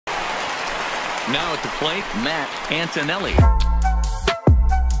Now at the plate, Matt Antonelli.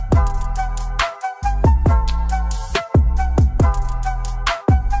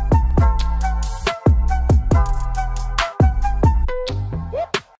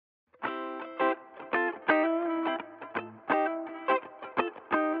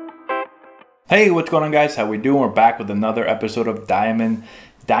 Hey, what's going on, guys? How we doing? We're back with another episode of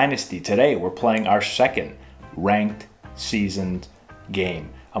Dynasty. Today, we're playing our second ranked seasoned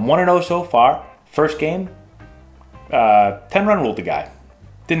game. I'm 1-0 so far. First game, 10-run ruled the guy.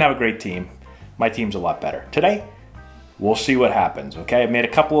 Didn't have a great team. My team's a lot better. Today, we'll see what happens, okay? I've made a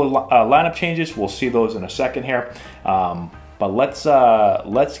couple of lineup changes. We'll see those in a second here. But let's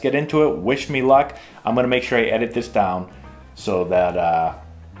get into it. Wish me luck. I'm going to make sure I edit this down so that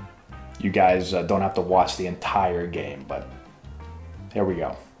you guys don't have to watch the entire game, but here we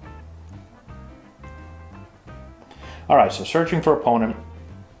go. All right, so searching for opponent.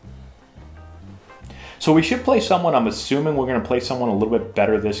 So we should play someone, I'm assuming we're gonna play someone a little bit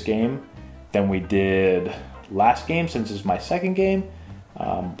better this game than we did last game, since it's my second game,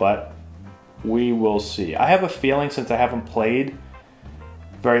 but we will see. I have a feeling, since I haven't played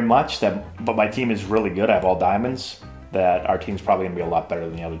very much, but my team is really good, I have all diamonds, that our team's probably going to be a lot better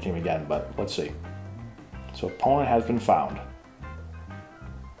than the other team again, but let's see. So opponent has been found.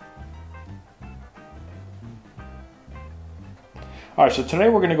 All right, so today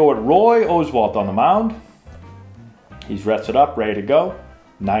we're going to go with Roy Oswalt on the mound. He's rested up, ready to go.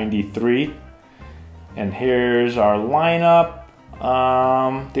 93. And here's our lineup.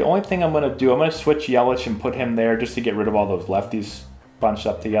 The only thing I'm going to do, I'm going to switch Yelich and put him there just to get rid of all those lefties bunched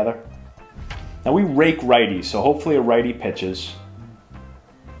up together. Now we rake righties, so hopefully a righty pitches.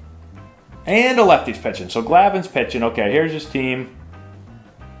 And a lefty's pitching. So Glavin's pitching. Okay, here's his team.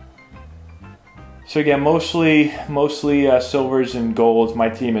 So again, mostly silvers and golds. My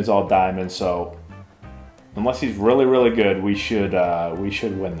team is all diamonds, so unless he's really, really good, we should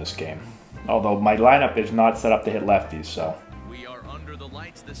win this game. Although my lineup is not set up to hit lefties, so. We are under the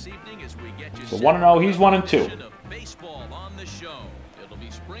lights this evening as we get you so 1-0, he's 1-2. Baseball on the show. It'll be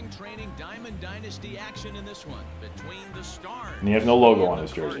spring training Diamond Dynasty action in this one between the Stars. And he has no logo on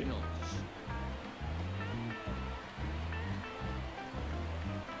his jersey.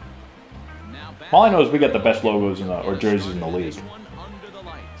 All I know is we got the best logos or jerseys in the league.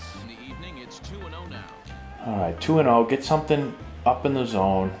 All right, 2-0. Get something up in the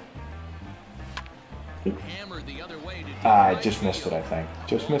zone. I just missed it, I think.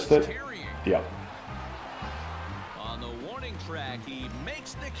 Just missed it? Yep. On the warning track, he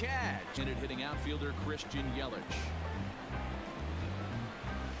makes the catch. Hitting outfielder Christian Yelich.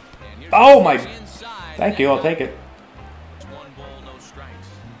 Oh my! Thank you. I'll take it. One ball, no strikes.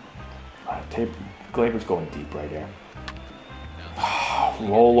 Glaber's going deep right here.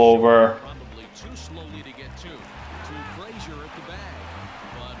 Roll over. Probably too slowly to get to Frazier at the bag,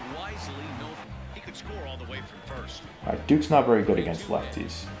 but wisely no. He could score all the way from first. All right, Duke's not very good against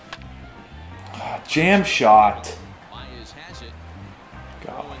lefties. Jam shot.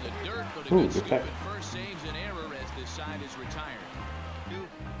 God. Ooh, good pick.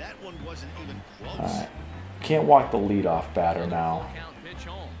 Alright. Can't walk the leadoff batter now.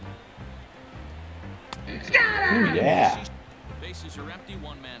 Ooh, yeah. Bases are empty,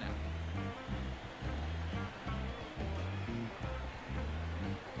 one man out.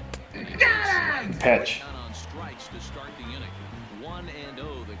 Pitch. On strikes to start the inning.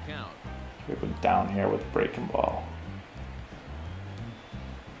 1-0 the count. We went down here with the breaking ball.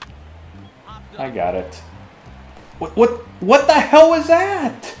 I got it. What the hell was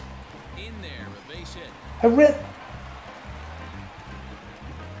that? In there, a base hit. I read.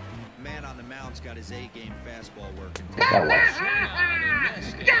 Man on the mound's got his A-game fastball working. That was.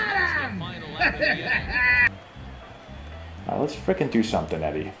 All right, let's frickin' do something,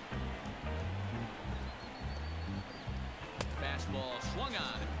 Eddie. Fastball swung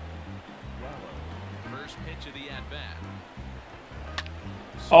on. First pitch of the at-bat.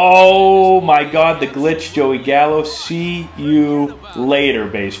 Oh my God, the glitch, Joey Gallo. See you later,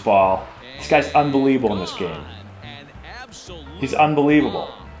 baseball. This guy's unbelievable in this game. He's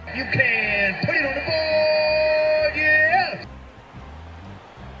unbelievable. You can put it on the board, yeah!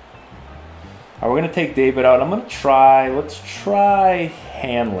 All right, we're gonna take David out. I'm gonna try, let's try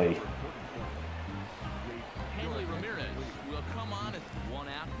Hanley.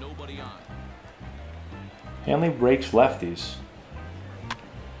 Hanley breaks lefties.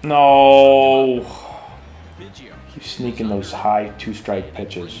 No. Keep sneaking those high two-strike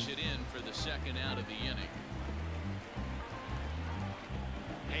pitches.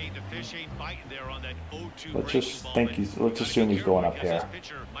 Fish ain't biting there on that 0-2 Let's just think he's. Let's assume he's going up here.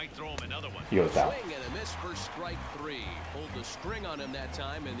 He goes down. Swing and a miss for strike 3. Pulled the string on him that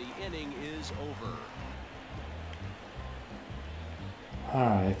time, and the inning is over. All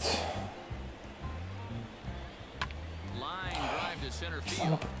right. Line drive to center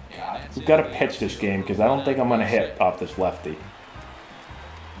field. God, we've got to pitch this game because I don't think I'm going to hit off this lefty.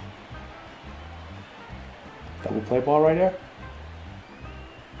 Double play ball right here.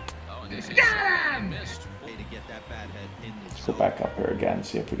 Oh, and this is missed. Way to get that bat head in the Let's go back up here again.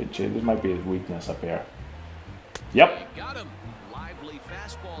 See if we can change. This might be his weakness up here. Yep. Got him. Lively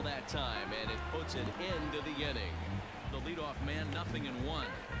fastball that time, and it puts an end to the inning. The leadoff man, 0-1.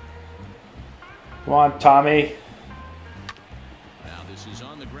 Come on, Tommy. Now this is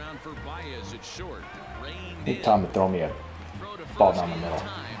on the ground for Baez at short. Reined Need in. Tom to throw me a Throw to ball first down the in middle.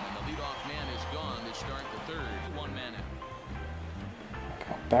 time, and the leadoff man is gone to start the third. 1 man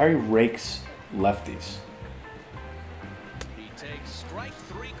out. Barry rakes lefties. He takes strike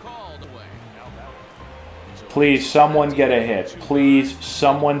 3 called away. Please, someone get a hit. Please,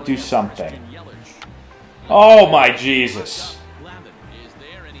 someone do something. Oh my Jesus. Lavin is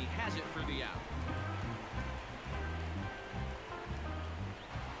there, and he has it for the out.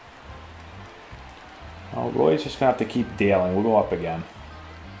 Oh, Roy's just gonna have to keep dealing. We'll go up again.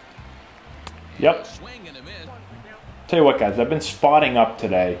 Yep. Swing and a miss. Tell you what, guys, I've been spotting up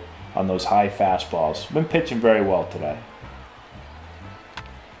today on those high fastballs. I've been pitching very well today.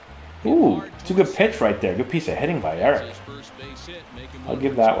 Ooh, it's a good pitch right there. Good piece of hitting by Eric. His first base hit, make him I'll 1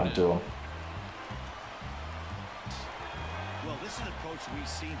 give for that 2 one now. to him. Well, this is an approach we've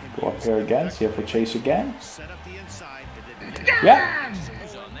seen him Go up use here again, see if we chase again. Set up the inside. Yeah. On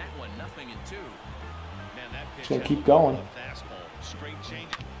that one, 0-2. Man, that pitch Just gonna had keep a going. fastball, straight change,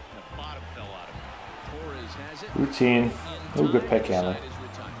 and the bottom fell out of it. Torres has it. Routine. Ooh, good pick handler. Side is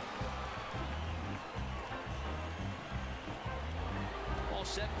retired. All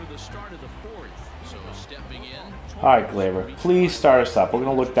set for the start of the 4th. So stepping in. All right, Glaber, please start us up. We're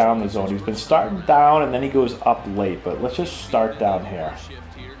going to look down the zone. He's been starting down, and then he goes up late, but let's just start down here.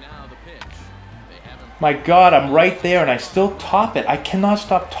 Shift here now, the pitch. They have him My God, I'm right there, and I still top it. I cannot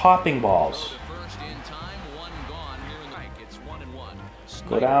stop topping balls. to first in time, 1 gone here in the right. It's 1-1.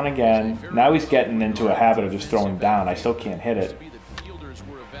 Go down again. Now he's getting into a habit of just throwing down. I still can't hit it.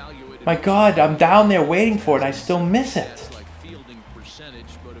 My God, I'm down there waiting for it, and I still miss it. Like fielding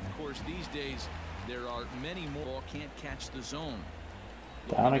percentage, but of course these days there are many more can't catch the zone.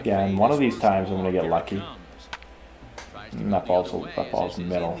 Down again. One of these times I'm going to get lucky. And that ball's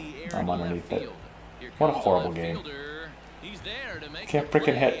middle. I'm underneath it. What a horrible game. Can't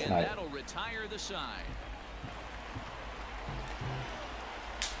freaking hit tonight. That'll retire the side.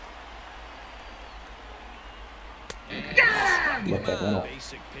 Look at middle.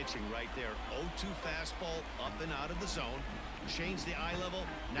 Basic pitching right there. 0-2 fastball up and out of the zone. Change the eye level.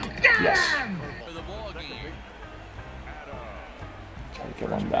 Now Yes. For the ball game. Try to get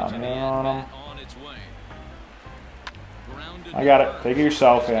one down here on him. On its way. Grounded I got to it. first. Take it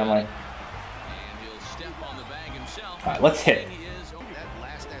yourself, family. And he'll step on the bag himself. All right, let's hit. He is over. that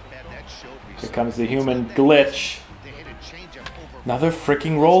last at-bat, that showed me Here comes the human glitch. they hit a changeup over. Another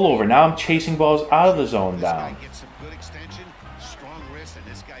freaking rollover. Now I'm chasing balls out of the zone This guy down. gets some good extension, strong wrist, and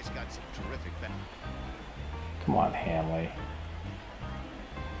this guy's got some terrific bat. Come on, Hanley.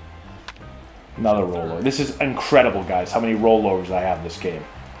 Another rollover. This is incredible, guys, how many rollovers I have in this game.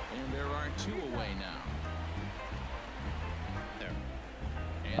 And there are 2 away now.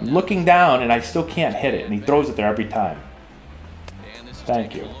 I'm looking down, and I still can't hit it, and he throws it there every time. And this is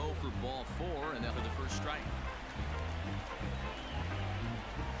Thank taken you. low for ball 4, and that for the first strike.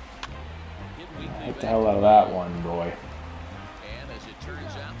 Hit weakly Get the back hell to out of ball. that one, Roy. And as it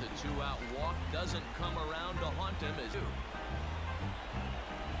turns out, the 2-out walk doesn't come around to haunt him as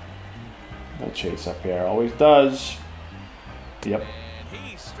No chase up here. Always does. Yep. and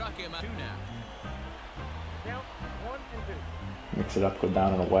he struck him out 2 now. Mix it up, go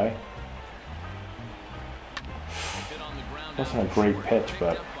down and away. Hit on the ground Wasn't a out great short, pitch, picked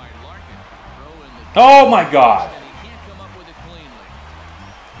but... up by Larkin. Throw in the Oh my God! and he can't come up with it cleanly.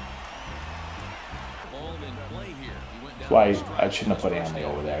 Ball in play here. He went down That's why to strike. I shouldn't have put Hanley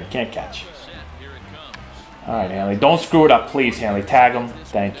over there. He can't catch. Set. Here it comes. All right, Hanley. Don't screw it up, please, Hanley. Tag him.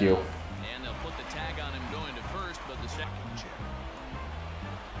 Thank you. And they'll put the tag on him going to first, but the second check.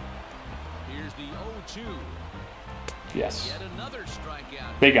 Here's the 0-2. Yes. Yet another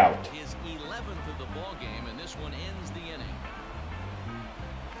strikeout. Big out. His 11th of the ball game, and this one ends the inning.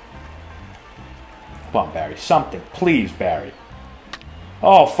 Come on, Barry. Something. Please, Barry.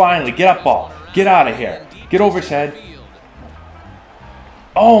 Oh, finally. Get up, ball. Get out of here. Get over his head.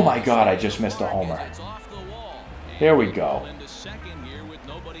 Oh, Oh my God, I just missed a homer. There we go.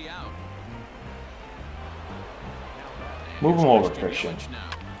 Move him over, Christian.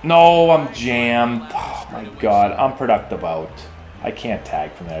 No, I'm jammed. Oh my God, unproductive out. I can't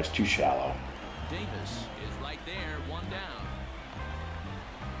tag from there. It's too shallow. Davis is right there, one down.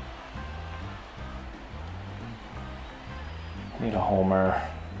 Need a homer.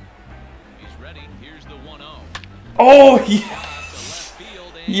 He's ready. Here's the 1-0. Oh, yes.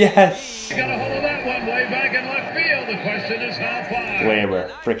 Yes. Got a hold of that one way back in left field. The question is how far. Glaber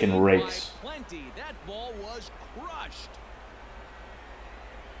freaking rakes. That ball was crushed.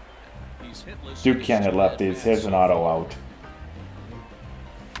 Duke can't hit lefties. Here's an auto out.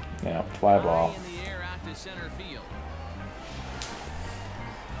 Yeah, fly ball.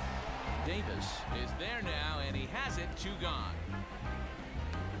 Davis is there now, and he has it, 2 gone.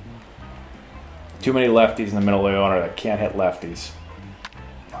 Too many lefties in the middle of the order that can't hit lefties.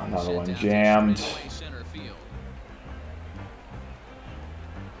 Another one jammed.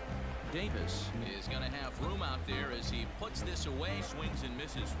 Davis is going to have room out there as he puts this away, swings and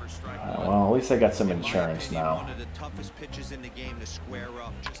misses for strike one. Well, at least I got some insurance now. One of the toughest pitches in the game to square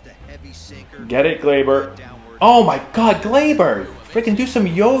up, just a heavy sinker. Get it, Glaber. Oh my God, Glaber! Freaking do some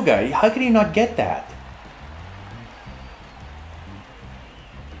yoga. How can you not get that?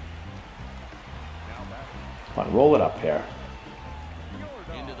 Come on, roll it up here.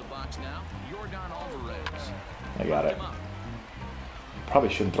 Into the box now, I got it. Probably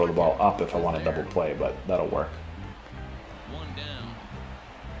shouldn't throw the ball up if I want a double play, but that'll work. 1 down.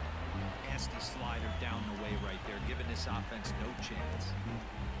 Nasty slider down the way right there, giving this offense no chance.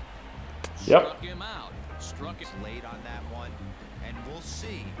 Yep. Struck him out. Struck him Late on that one, and we'll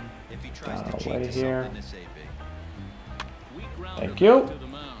see if he tries Down to away cheat to here. something this AB. weak grounder Thank you. back to the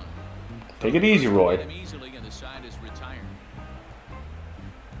mound. Take it easy, Roy. Him easily, and the side is retired.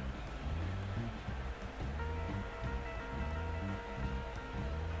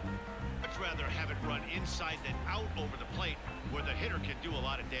 Much rather have it run inside than out over the plate, where the hitter can do a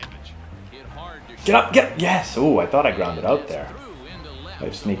lot of damage. Hit hard to Get up, get up. Yes. Ooh, I thought I grounded out there. through into left.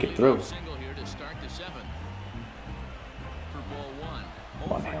 I'd sneak it So through. single here to start the 7th. For ball 1.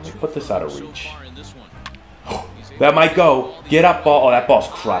 Come on, Hanley, put this out of So reach. far in this one. That might go. Get up, ball. Oh, that ball's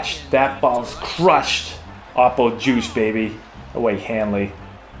crushed. That ball's crushed. Oppo juice, baby. Away, Hanley.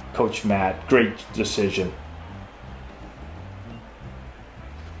 Coach Matt. Great decision.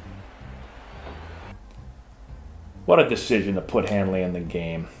 What a decision to put Hanley in the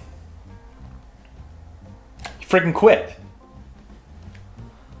game. He freaking quit.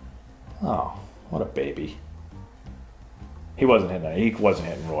 Oh, what a baby. He wasn't hitting. He wasn't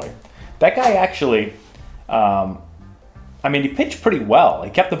hitting Roy. That guy actually. I mean, he pitched pretty well. He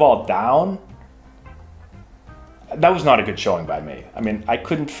kept the ball down. That was not a good showing by me. I mean, I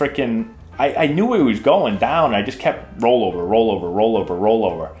couldn't freaking... I knew where he was going down. I just kept rollover, rollover, rollover,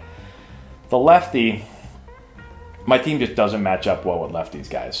 rollover. The lefty... My team just doesn't match up well with lefties,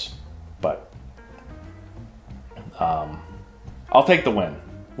 guys. But... I'll take the win.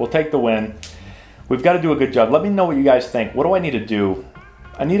 We'll take the win. We've got to do a good job. Let me know what you guys think. What do I need to do?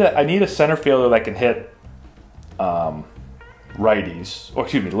 I need a center fielder that can hit... righties, or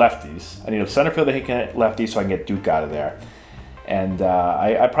excuse me, lefties. I need a center fielder that can hit lefties so I can get Duke out of there. And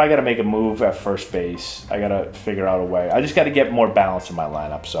I probably got to make a move at first base. I got to figure out a way. I just got to get more balance in my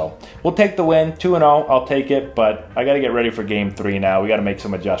lineup. So we'll take the win, 2-0. I'll take it, but I got to get ready for Game 3 now. We got to make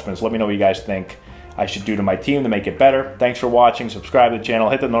some adjustments. Let me know what you guys think I should do to my team to make it better. Thanks for watching. Subscribe to the channel.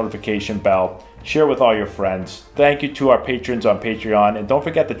 Hit the notification bell. Share with all your friends. Thank you to our patrons on Patreon. And don't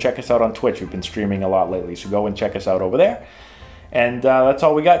forget to check us out on Twitch. We've been streaming a lot lately, so go and check us out over there. And that's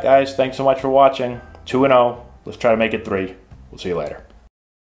all we got, guys. Thanks so much for watching. 2-0. Let's try to make it 3. We'll see you later.